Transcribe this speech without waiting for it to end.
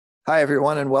Hi,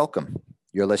 everyone, and welcome.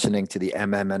 You're listening to the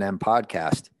MM&M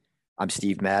podcast. I'm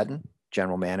Steve Madden,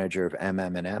 General Manager of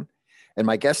MM&M, and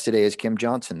my guest today is Kim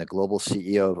Johnson, the Global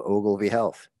CEO of Ogilvy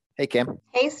Health. Hey, Kim.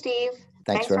 Hey, Steve.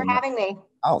 Thanks for very much. having me.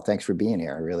 Oh, thanks for being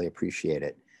here. I really appreciate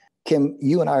it. Kim,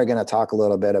 you and I are going to talk a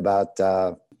little bit about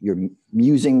your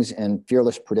musings and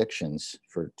fearless predictions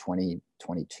for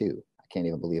 2022. I can't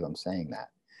even believe I'm saying that.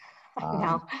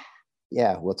 No.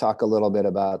 Yeah, we'll talk a little bit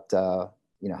about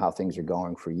how things are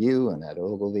going for you and at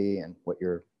Ogilvy and what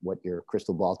your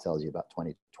crystal ball tells you about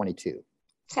 2022.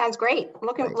 Sounds great.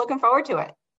 Looking forward to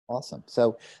it. Awesome.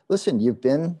 So listen, you've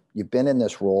been in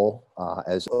this role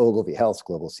as Ogilvy Health's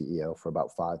global CEO for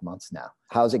about 5 months now.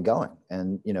 How's it going?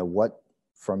 And what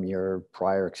from your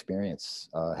prior experience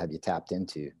have you tapped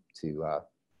into to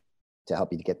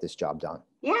help you to get this job done?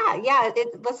 Yeah.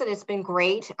 Listen, it's been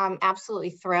great. I'm absolutely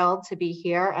thrilled to be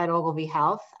here at Ogilvy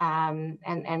Health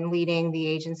and leading the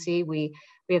agency. We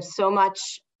have so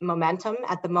much momentum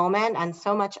at the moment and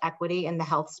so much equity in the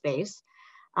health space.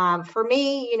 For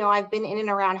me, I've been in and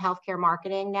around healthcare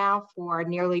marketing now for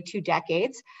nearly 2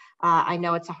 decades. I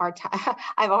know it's a hard time.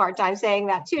 I have a hard time saying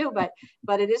that too,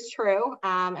 but it is true.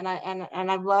 And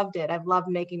I've loved it. I've loved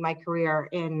making my career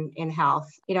in health.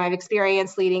 I've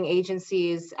experienced leading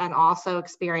agencies and also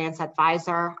experience at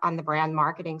Pfizer on the brand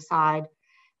marketing side.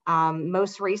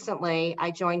 Most recently, I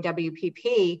joined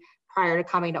WPP prior to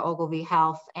coming to Ogilvy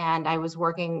Health, and I was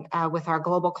working with our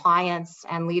global clients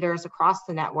and leaders across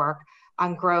the network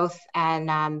on growth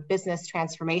and business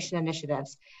transformation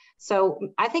initiatives. So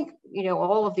I think,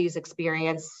 all of these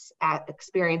experiences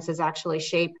actually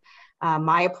shape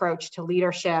my approach to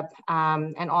leadership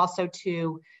and also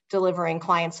to delivering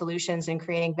client solutions and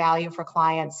creating value for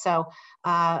clients. So,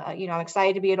 I'm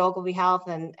excited to be at Ogilvy Health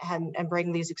and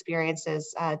bring these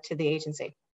experiences to the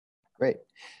agency. Great.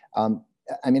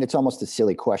 It's almost a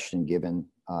silly question given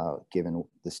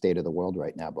the state of the world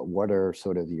right now, but what are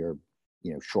sort of your,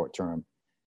 short-term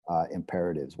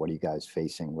imperatives? What are you guys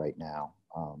facing right now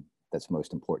that's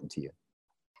most important to you?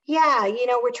 Yeah,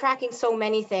 we're tracking so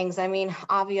many things.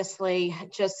 Obviously,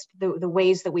 just the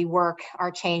ways that we work are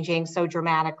changing so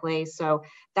dramatically. So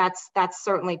that's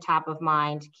certainly top of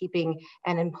mind. Keeping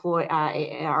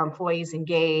our employees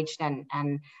engaged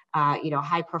and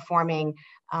high performing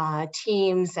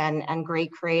teams and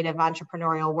great creative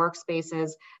entrepreneurial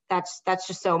workspaces. That's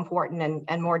just so important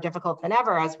and more difficult than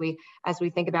ever as we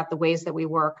think about the ways that we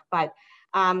work. But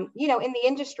in the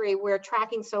industry, we're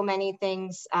tracking so many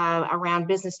things around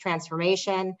business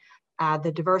transformation,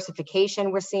 the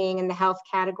diversification we're seeing in the health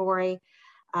category.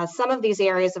 Some of these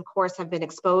areas, of course, have been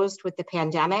exposed with the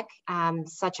pandemic,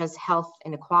 such as health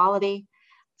inequality,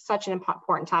 such an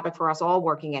important topic for us all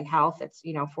working in health. It's,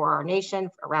 for our nation,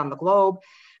 around the globe.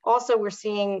 Also, we're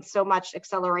seeing so much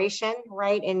acceleration,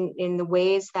 right, in the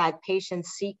ways that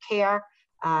patients seek care.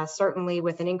 Certainly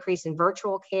with an increase in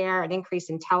virtual care, an increase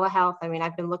in telehealth.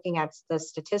 I've been looking at the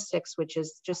statistics, which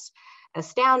is just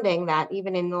astounding that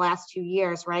even in the last 2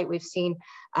 years, right, we've seen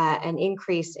an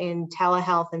increase in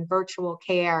telehealth and virtual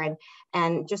care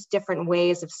and just different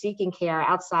ways of seeking care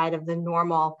outside of the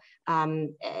normal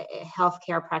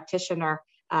healthcare practitioner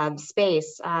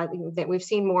space. That we've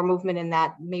seen more movement in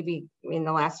that maybe in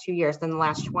the last 2 years than the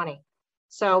last 20.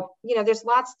 So, there's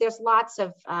lots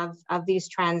of these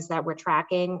trends that we're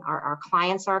tracking. Our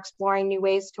clients are exploring new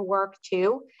ways to work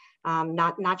too,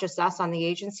 not just us on the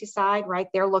agency side, right?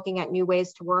 They're looking at new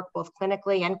ways to work both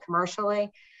clinically and commercially.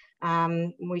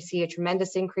 We see a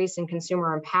tremendous increase in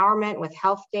consumer empowerment with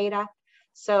health data.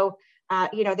 So,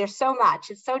 there's so much.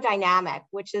 It's so dynamic,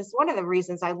 which is one of the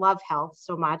reasons I love health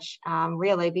so much,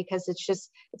 really, because it's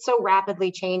so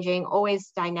rapidly changing,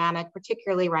 always dynamic,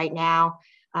 particularly right now.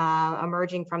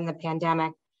 Emerging from the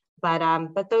pandemic,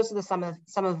 but those are some of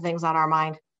the things on our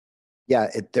mind. Yeah,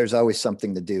 there's always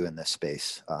something to do in this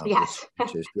space. Yes,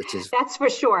 which is that's for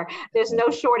sure. There's no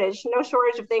shortage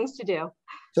of things to do.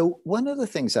 So one of the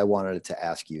things I wanted to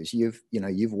ask you is you've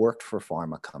worked for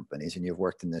pharma companies and you've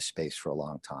worked in this space for a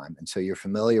long time, and so you're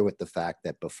familiar with the fact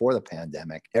that before the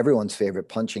pandemic, everyone's favorite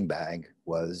punching bag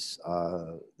was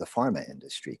the pharma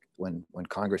industry. When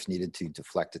Congress needed to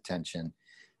deflect attention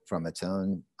from its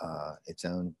own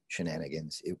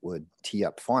shenanigans, it would tee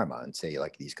up pharma and say,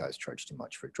 like, these guys charge too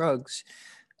much for drugs,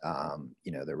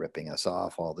 they're ripping us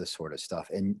off, all this sort of stuff.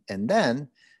 And then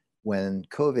when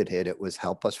COVID hit, it was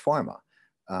help us pharma,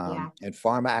 and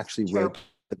pharma actually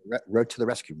rode to the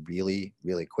rescue really,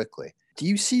 really quickly. Do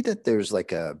you see that there's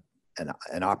like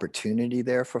an opportunity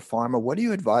there for pharma? What are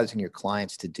you advising your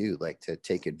clients to do, like to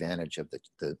take advantage of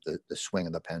the swing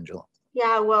of the pendulum?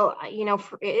 Yeah, well,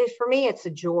 for me, it's a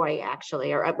joy,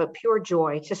 actually, or a pure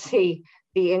joy to see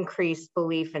the increased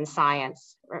belief in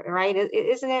science, right?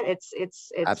 Isn't it?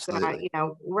 It's Absolutely.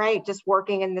 right. Just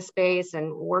working in the space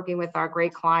and working with our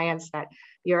great clients that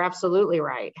you're absolutely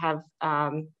right have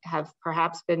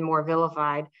perhaps been more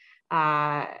vilified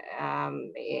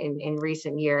in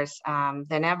recent years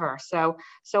than ever. So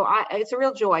it's a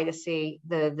real joy to see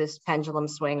this pendulum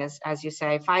swing, as you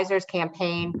say. Pfizer's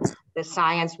campaign, "The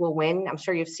Science Will Win." I'm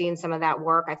sure you've seen some of that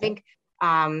work. I think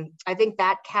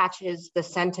that catches the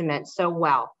sentiment so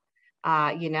well.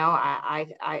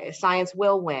 Science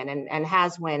will win and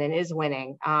has win and is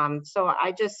winning. So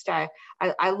I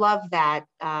love that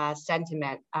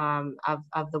sentiment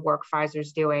of the work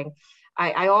Pfizer's doing.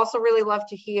 I also really love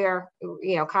to hear,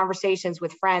 conversations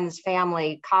with friends,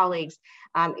 family, colleagues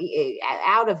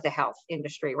out of the health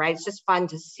industry, right? It's just fun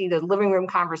to see the living room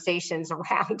conversations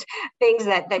around things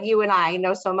that you and I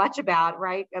know so much about,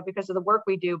 right? Because of the work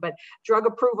we do, but drug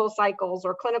approval cycles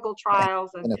or clinical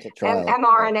trials and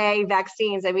mRNA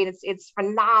vaccines. I mean, it's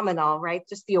phenomenal, right?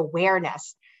 Just the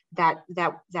awareness that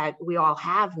we all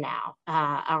have now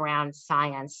around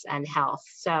science and health.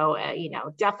 So,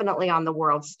 definitely on the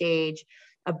world stage,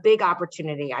 a big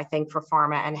opportunity, I think, for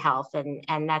pharma and health.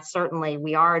 And that's certainly,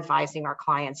 we are advising our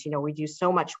clients. We do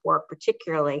so much work,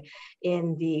 particularly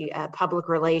in the public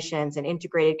relations and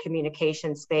integrated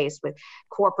communication space with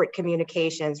corporate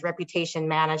communications, reputation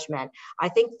management. I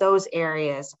think those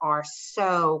areas are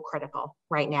so critical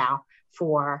right now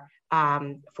for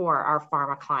our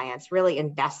pharma clients, really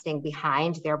investing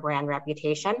behind their brand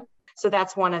reputation. So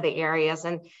that's one of the areas.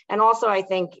 And also, I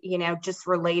think, just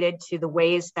related to the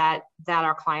ways that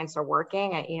our clients are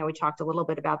working, we talked a little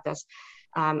bit about this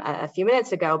a few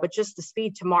minutes ago, but just the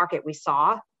speed to market we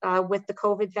saw with the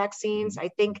COVID vaccines, I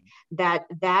think that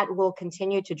will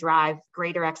continue to drive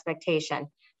greater expectation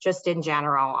just in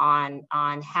general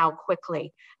on how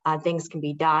quickly things can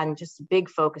be done, just big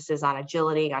focuses on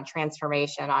agility, on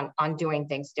transformation, on doing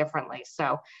things differently.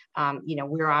 So,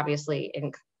 we're obviously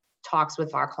in talks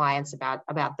with our clients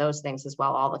about those things as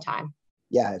well all the time.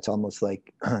 Yeah, it's almost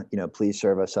like, please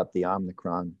serve us up the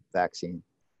Omicron vaccine.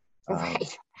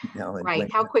 Right.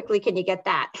 Right. How quickly can you get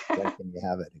that? When can you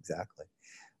have it? Exactly.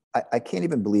 I can't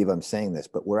even believe I'm saying this,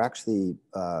 but we're actually,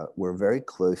 we're very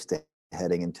close to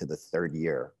heading into the third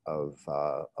year of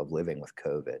living with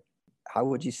COVID. How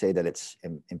would you say that it's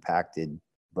impacted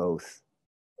both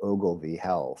Ogilvy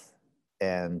Health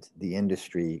and the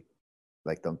industry,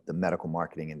 like the medical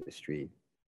marketing industry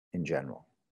in general?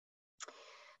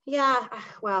 Yeah,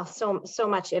 well, so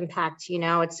much impact.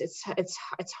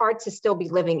 It's hard to still be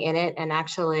living in it and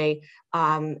actually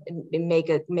make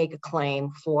a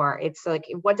claim for. It's like,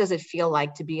 what does it feel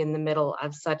like to be in the middle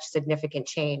of such significant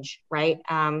change, right?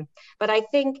 But I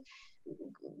think,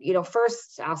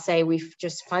 first I'll say we've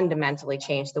just fundamentally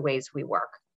changed the ways we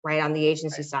work, right, on the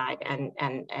agency side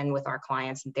and with our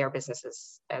clients and their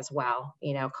businesses as well.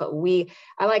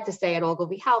 I like to say at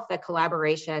Ogilvy Health that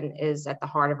collaboration is at the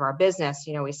heart of our business.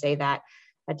 We say that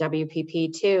at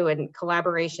WPP too, and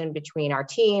collaboration between our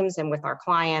teams and with our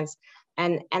clients.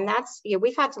 And that's,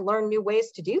 we've had to learn new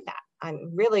ways to do that.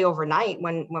 Really overnight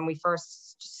when we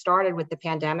first started with the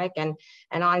pandemic and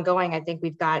ongoing, I think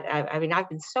we've got, I've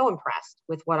been so impressed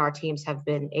with what our teams have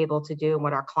been able to do and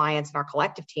what our clients and our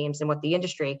collective teams and what the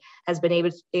industry has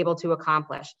been able to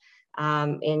accomplish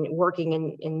in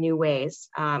working in new ways.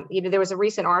 There was a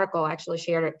recent article, I actually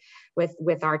shared it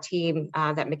with our team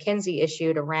that McKinsey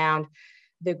issued around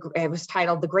it was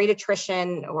titled "The Great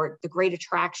Attrition" or "The Great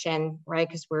Attraction," right?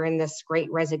 Because we're in this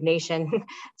great resignation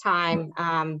time.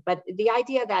 But the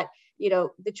idea that,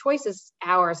 the choice is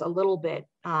ours a little bit,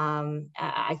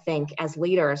 I think, as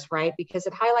leaders, right? Because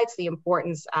it highlights the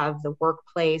importance of the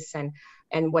workplace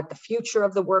and what the future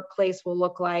of the workplace will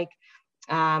look like.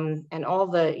 And all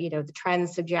the, the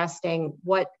trends suggesting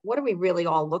what are we really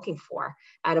all looking for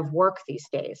out of work these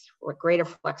days? With greater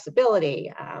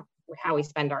flexibility, how we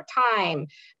spend our time,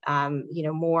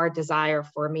 more desire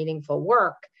for meaningful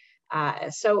work.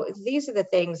 So these are the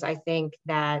things I think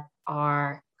that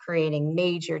are creating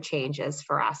major changes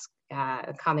for us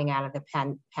coming out of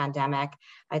the pandemic.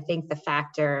 I think the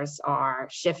factors are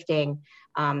shifting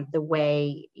the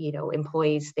way,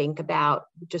 employees think about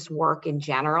just work in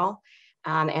general.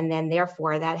 And then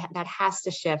therefore that has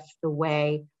to shift the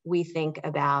way we think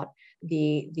about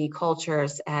the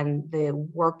cultures and the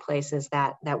workplaces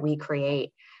that we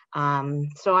create.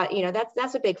 So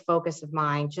that's a big focus of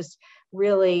mine, just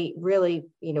really,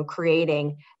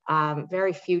 creating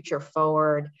very future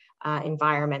forward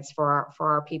environments for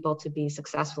our people to be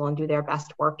successful and do their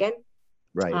best work in.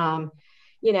 Right.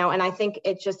 And I think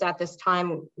it's just at this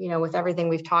time, with everything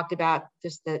we've talked about,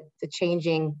 just the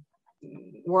changing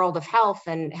world of health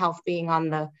and health being on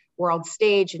the world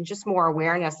stage and just more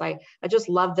awareness. I just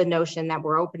love the notion that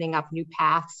we're opening up new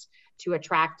paths to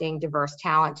attracting diverse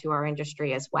talent to our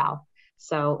industry as well.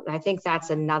 So I think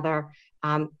that's another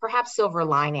perhaps silver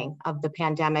lining of the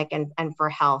pandemic and for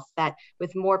health, that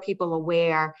with more people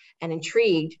aware and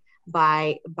intrigued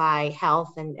by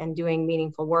health and doing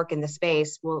meaningful work in the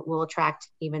space, will attract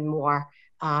even more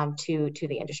to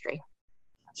the industry.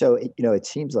 So, it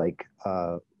seems like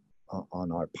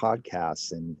on our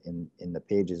podcasts and in the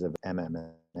pages of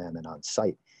MMM and on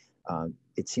site,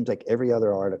 it seems like every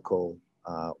other article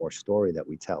or story that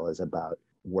we tell is about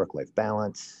work-life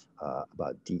balance,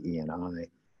 about DE&I,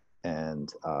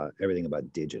 and everything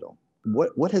about digital.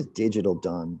 What has digital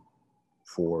done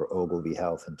for Ogilvy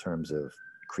Health in terms of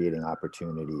creating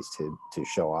opportunities to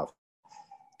show off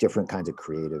different kinds of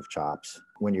creative chops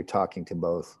when you're talking to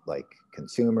both like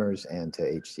consumers and to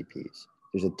HCPs?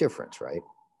 There's a difference, right?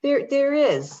 There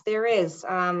is.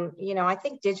 I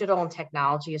think digital and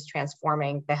technology is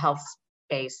transforming the health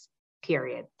space,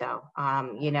 period, though. I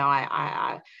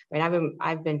mean,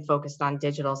 I've been focused on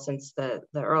digital since the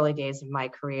early days of my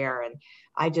career, and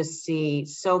I just see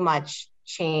so much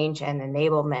change and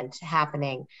enablement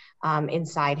happening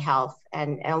inside health,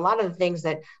 and a lot of the things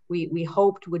that we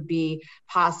hoped would be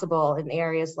possible in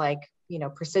areas like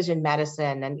precision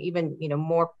medicine, and even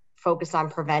more focus on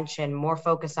prevention, more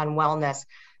focus on wellness,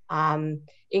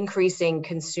 increasing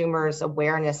consumers'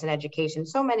 awareness and education.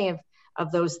 So many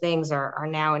of those things are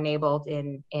now enabled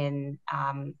in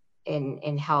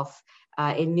health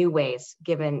in new ways,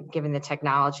 given the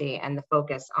technology and the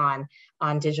focus on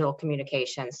digital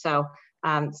communication. So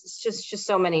it's just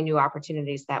so many new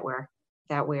opportunities that we're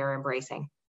embracing.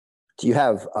 Do you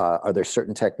have are there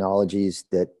certain technologies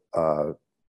that are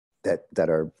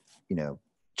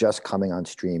just coming on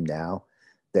stream now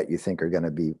that you think are going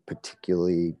to be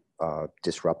particularly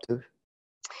disruptive?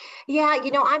 Yeah,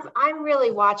 I'm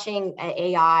really watching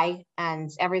AI and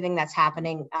everything that's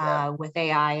happening with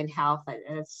AI in health.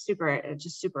 It's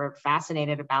super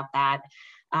fascinated about that.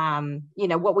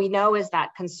 What we know is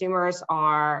that consumers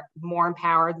are more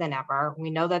empowered than ever. We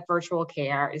know that virtual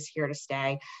care is here to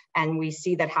stay, and we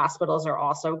see that hospitals are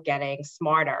also getting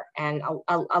smarter. And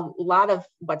a lot of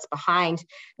what's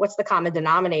the common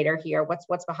denominator here?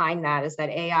 What's behind that is that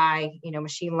AI,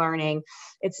 machine learning,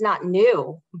 it's not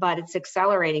new, but it's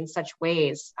accelerating such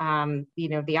ways.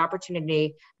 The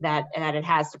opportunity that it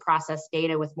has to process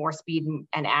data with more speed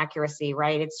and accuracy,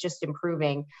 right? It's just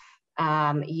improving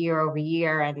year over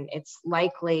year, and it's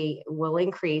likely will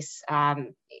increase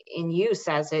in use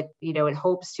as it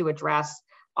hopes to address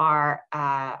our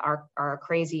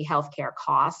crazy healthcare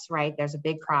costs, right? There's a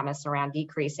big promise around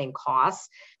decreasing costs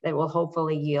that will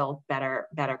hopefully yield better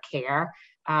care.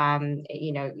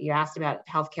 You asked about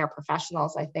healthcare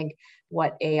professionals. I think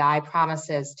what AI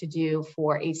promises to do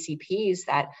for HCPs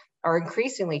that are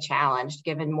increasingly challenged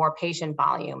given more patient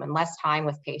volume and less time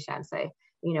with patients.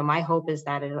 My hope is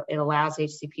that it allows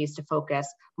HCPs to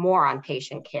focus more on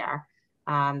patient care,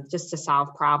 just to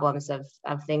solve problems of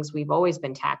things we've always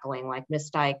been tackling, like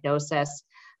misdiagnosis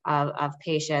of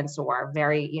patients, or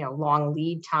very long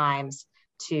lead times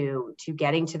to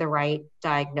getting to the right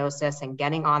diagnosis and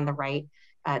getting on the right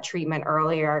treatment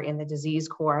earlier in the disease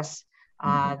course.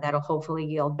 That'll hopefully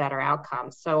yield better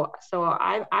outcomes. So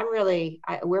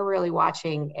we're really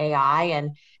watching AI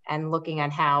and looking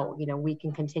at how we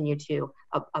can continue to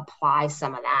apply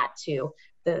some of that to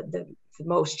the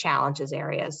most challenged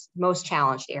areas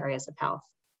of health.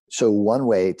 So one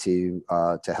way to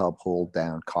help hold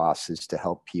down costs is to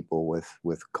help people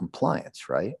with compliance,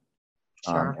 right?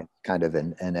 Sure. Kind of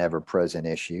an ever-present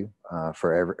issue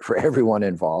for everyone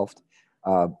involved.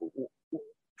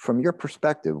 From your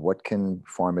perspective, what can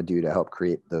pharma do to help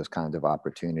create those kinds of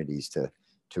opportunities to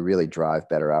really drive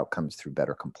better outcomes through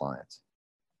better compliance?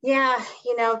 Yeah,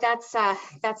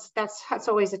 that's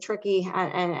always a tricky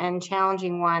and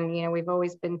challenging one. We've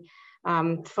always been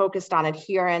focused on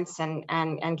adherence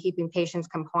and keeping patients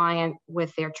compliant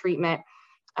with their treatment.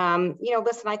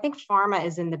 Listen, I think pharma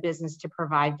is in the business to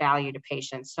provide value to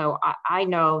patients. So I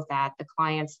know that the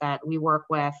clients that we work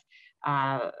with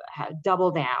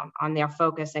double down on their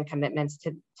focus and commitments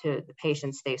to the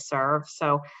patients they serve.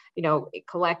 So,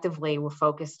 collectively, we're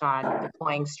focused on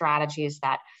deploying strategies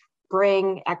that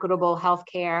bring equitable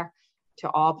healthcare to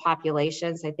all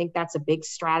populations. I think that's a big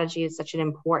strategy. It's such an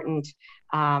important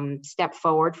step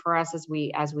forward for us as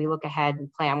we look ahead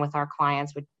and plan with our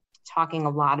clients. We're talking a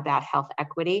lot about health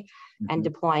equity and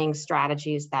deploying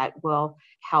strategies that will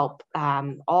help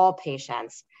all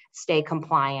patients stay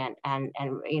compliant and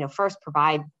first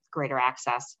provide greater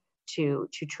access to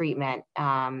treatment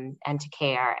and to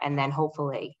care, and then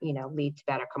hopefully, lead to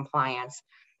better compliance.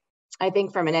 I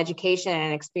think from an education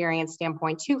and experience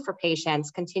standpoint too, for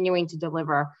patients, continuing to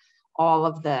deliver all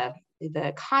of the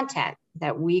content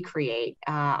that we create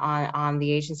on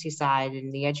the agency side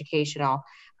in the educational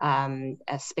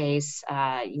space,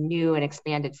 new and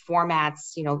expanded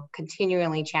formats,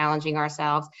 continually challenging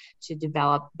ourselves to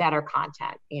develop better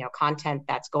content, content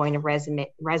that's going to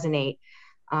resonate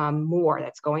more,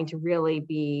 that's going to really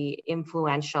be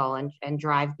influential and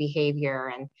drive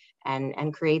behavior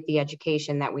and create the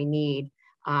education that we need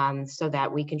so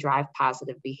that we can drive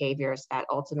positive behaviors that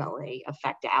ultimately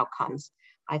affect the outcomes.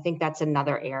 I think that's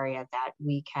another area that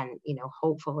we can,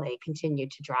 hopefully continue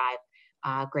to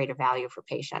drive greater value for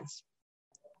patients.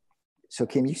 So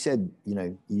Kim, you said,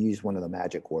 you used one of the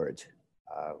magic words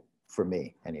for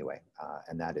me anyway,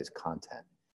 and that is content.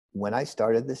 When I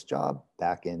started this job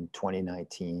back in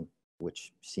 2019,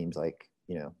 which seems like,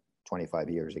 25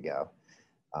 years ago,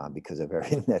 because of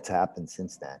everything that's happened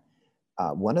since then,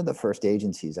 one of the first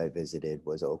agencies I visited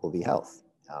was Ogilvy Health.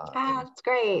 That's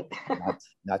great.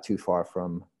 not too far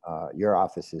from your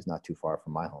office is not too far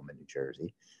from my home in New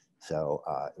Jersey. So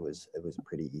it was a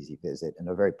pretty easy visit and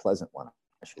a very pleasant one,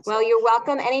 I should say. Well, you're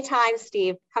welcome anytime,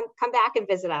 Steve. Come back and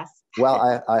visit us.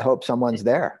 Well, I hope someone's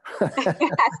there. Yes.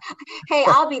 Hey,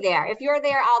 I'll be there. If you're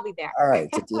there, I'll be there. All right,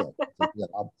 it's a deal.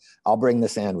 I'll bring the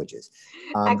sandwiches.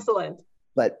 Excellent.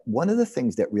 But one of the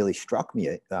things that really struck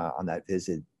me on that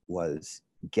visit was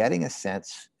getting a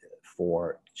sense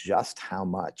for just how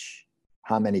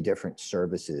many different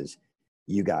services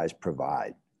you guys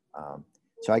provide.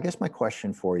 So I guess my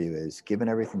question for you is, given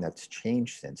everything that's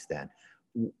changed since then,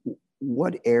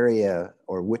 what area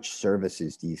or which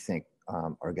services do you think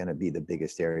are going to be the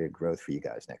biggest area of growth for you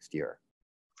guys next year?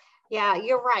 Yeah,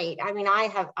 you're right. I mean,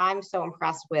 I'm so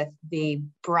impressed with the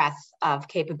breadth of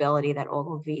capability that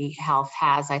Ogilvy Health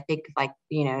has. I think, like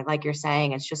you're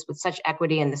saying, it's just with such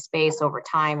equity in the space over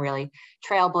time, really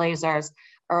trailblazers,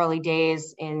 early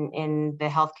days in the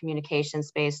health communication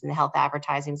space and the health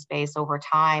advertising space. Over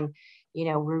time, we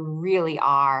really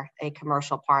are a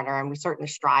commercial partner, and we certainly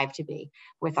strive to be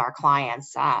with our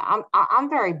clients. I'm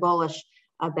very bullish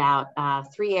about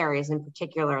three areas in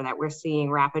particular that we're seeing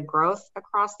rapid growth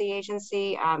across the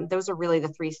agency. Those are really the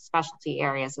three specialty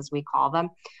areas, as we call them.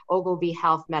 Ogilvy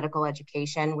Health Medical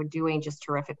Education, we're doing just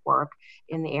terrific work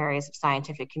in the areas of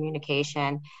scientific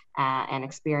communication and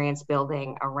experience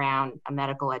building around a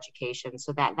medical education.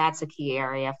 So that's a key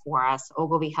area for us.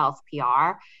 Ogilvy Health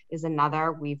PR is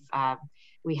another. We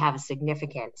have a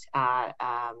significant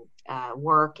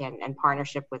work and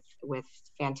partnership with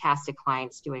fantastic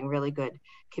clients doing really good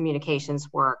communications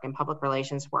work and public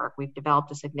relations work. We've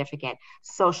developed a significant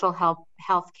social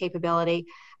health capability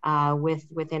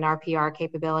within our PR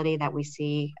capability that we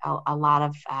see a lot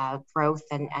of growth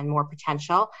and more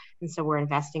potential. And so we're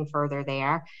investing further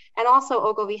there. And also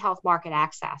Ogilvy Health Market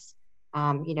Access.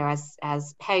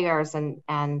 As payers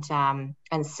and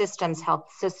systems, health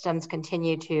systems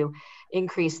continue to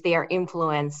increase their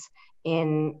influence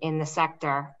in the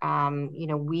sector,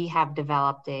 we have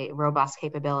developed robust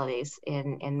capabilities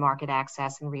in market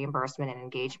access and reimbursement and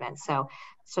engagement. So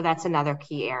that's another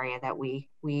key area that we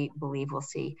believe we'll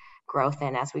see growth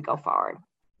in as we go forward.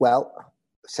 Well,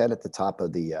 said at the top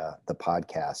of the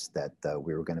podcast that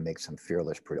we were going to make some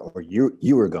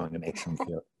you were going to make some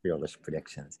fearless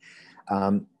predictions.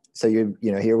 So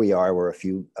here we are. We're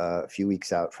a few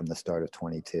weeks out from the start of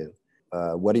 22.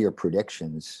 What are your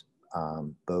predictions,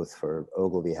 both for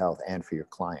Ogilvy Health and for your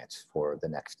clients for the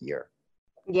next year?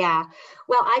 Yeah,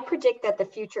 well, I predict that the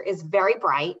future is very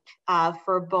bright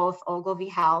for both Ogilvy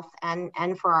Health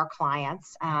and for our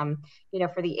clients.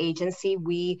 For the agency,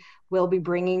 we will be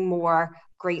bringing more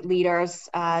great leaders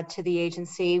to the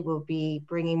agency. We'll be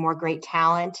bringing more great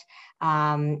talent,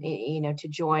 to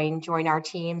join our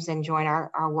teams and join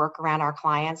our work around our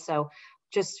clients. So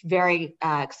just very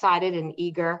excited and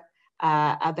eager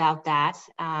about that.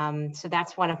 So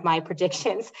that's one of my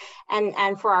predictions.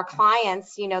 And for our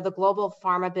clients, the global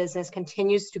pharma business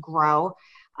continues to grow.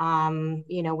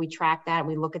 We track that,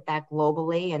 we look at that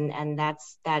globally, and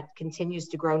that continues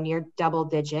to grow near double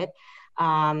digit.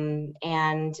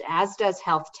 And as does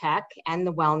health tech and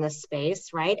the wellness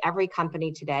space, right? Every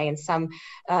company today in some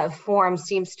form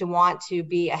seems to want to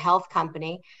be a health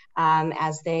company,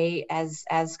 as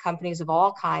companies of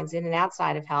all kinds in and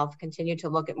outside of health continue to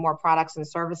look at more products and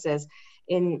services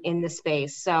in the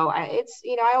space. So I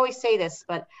always say this,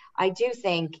 but I do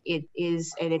think it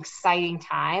is an exciting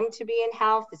time to be in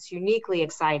health. It's uniquely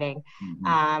exciting.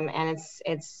 Mm-hmm. And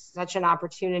it's such an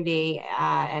opportunity.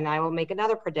 And I will make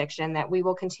another prediction that we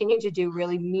will continue to do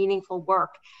really meaningful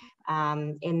work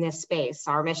in this space.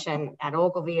 Our mission at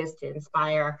Ogilvy is to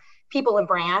inspire people and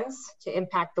brands to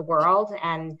impact the world.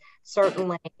 And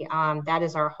certainly that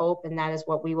is our hope, and that is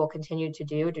what we will continue to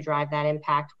do to drive that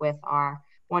impact with our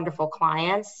wonderful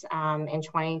clients in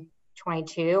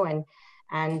 2022,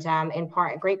 and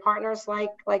in great partners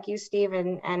like you, Steve,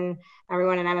 and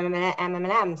everyone at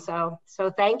MM&M. So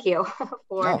thank you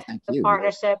for the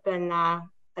partnership, and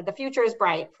the future is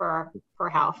bright for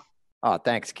health. Oh,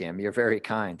 thanks, Kim. You're very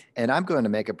kind. And I'm going to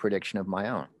make a prediction of my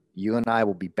own. You and I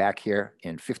will be back here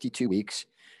in 52 weeks,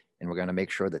 and we're going to make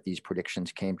sure that these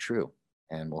predictions came true.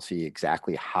 And we'll see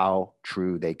exactly how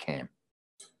true they came.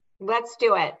 Let's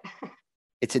do it.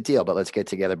 It's a deal, but let's get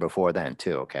together before then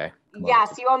too, okay?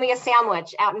 Yes, you owe me a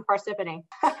sandwich out in Parsippany.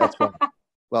 That's right.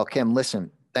 Well, Kim, listen,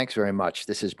 thanks very much.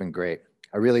 This has been great.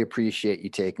 I really appreciate you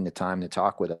taking the time to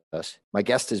talk with us. My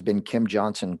guest has been Kim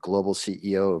Johnson, Global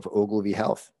CEO of Ogilvy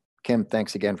Health. Kim,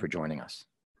 thanks again for joining us.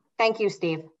 Thank you,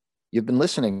 Steve. You've been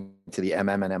listening to the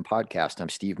MM&M podcast. I'm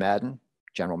Steve Madden,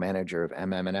 General Manager of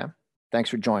MM&M. Thanks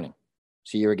for joining.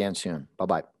 See you again soon.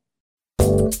 Bye-bye.